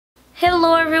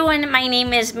Hello everyone, my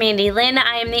name is Mandilynn.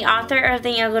 I am the author of the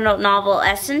young adult novel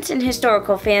Essence and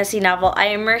historical fantasy novel I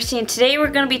Am Mercy, and today we're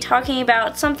going to be talking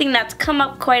about something that's come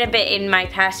up quite a bit in my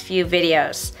past few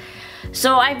videos.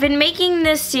 So I've been making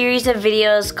this series of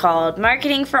videos called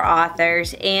Marketing for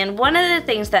Authors, and one of the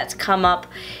things that's come up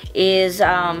is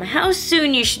how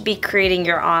soon you should be creating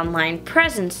your online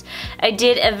presence. I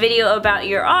did a video about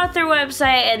your author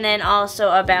website and then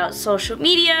also about social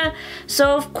media,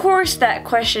 so of course that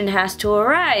question has to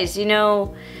arise. You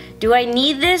know, do I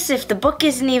need this if the book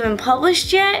isn't even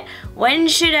published yet? When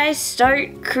should I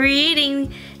start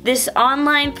creating this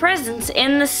online presence?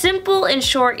 And the simple and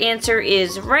short answer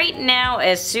is right now,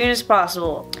 as soon as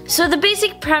possible. So the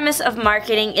basic premise of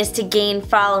marketing is to gain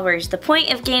followers. The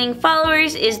point of gaining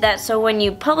followers is that so when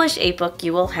you publish a book,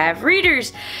 you will have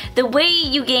readers. The way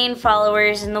you gain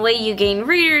followers and the way you gain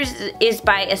readers is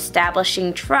by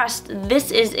establishing trust.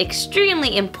 This is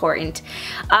extremely important.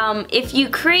 If you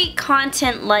create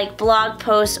content like blog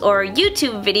posts or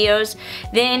YouTube videos,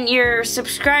 then your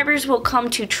subscribers will come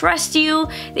to trust you.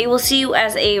 They will see you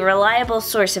as a reliable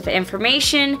source of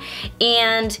information,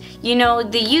 and you know,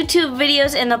 the YouTube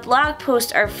videos and the blog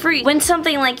posts are free. When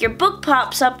something like your book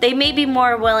pops up, they may be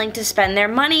more willing to spend their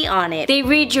money on it. They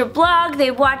read your blog,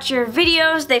 they watch your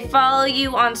videos, they follow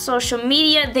you on social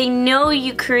media, they know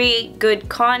you create good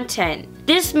content.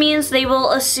 This means they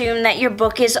will assume that your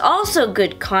book is also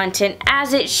good content,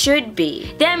 as it should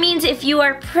be. That means if you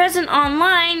are present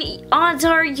online, odds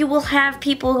are you will have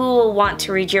people who will want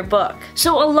to read your book.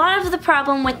 So a lot of the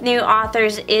problem with new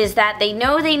authors is that they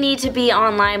know they need to be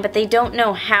online, but they don't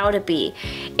know how to be.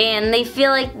 And they feel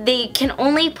like they can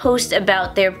only post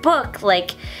about their book,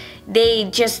 like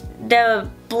the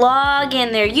blog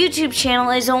and their YouTube channel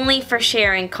is only for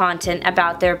sharing content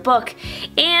about their book,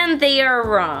 and they are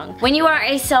wrong. When you are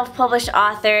a self-published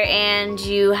author and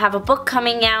you have a book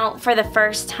coming out for the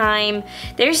first time,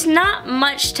 there's not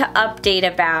much to update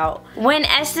about. When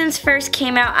Essence first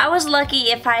came out, I was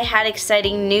lucky if I had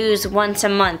exciting news once a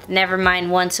month, never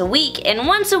mind once a week, and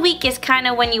once a week is kind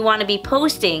of when you want to be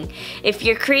posting. If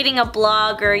you're creating a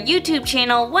blog or a YouTube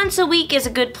channel, once a week is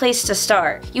a good place to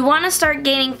start. You want to start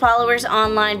gaining followers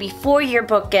online before your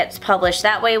book gets published.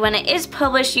 That way when it is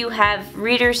published, you have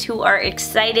readers who are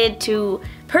excited to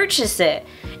purchase it.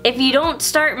 If you don't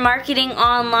start marketing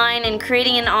online and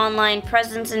creating an online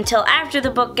presence until after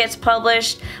the book gets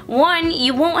published, one,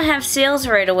 you won't have sales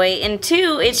right away, and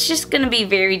two, it's just going to be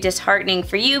very disheartening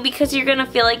for you because you're going to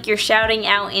feel like you're shouting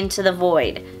out into the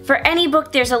void. For any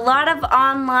book, there's a lot of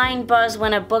online buzz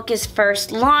when a book is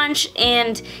first launched,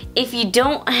 and if you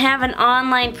don't have an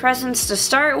online presence to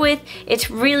start with,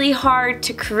 it's really hard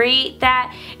to create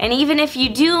that. And even if you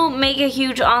do make a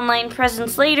huge online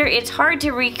presence later, it's hard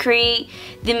to recreate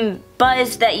the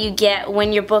buzz that you get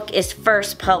when your book is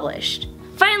first published.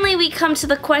 Finally, we come to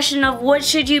the question of what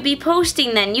should you be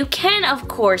posting then? You can, of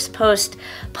course, post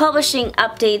publishing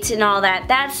updates and all that.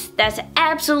 That's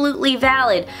absolutely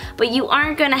valid, but you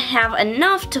aren't going to have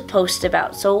enough to post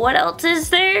about. So what else is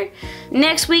there?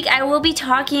 Next week, I will be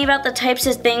talking about the types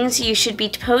of things you should be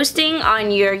posting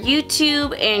on your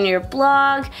YouTube and your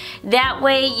blog. That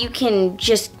way you can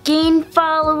just gain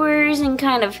followers and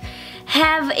kind of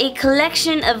have a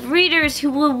collection of readers who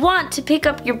will want to pick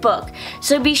up your book.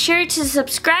 So be sure to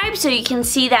subscribe so you can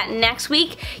see that next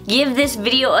week. Give this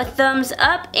video a thumbs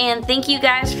up, and thank you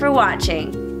guys for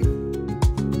watching.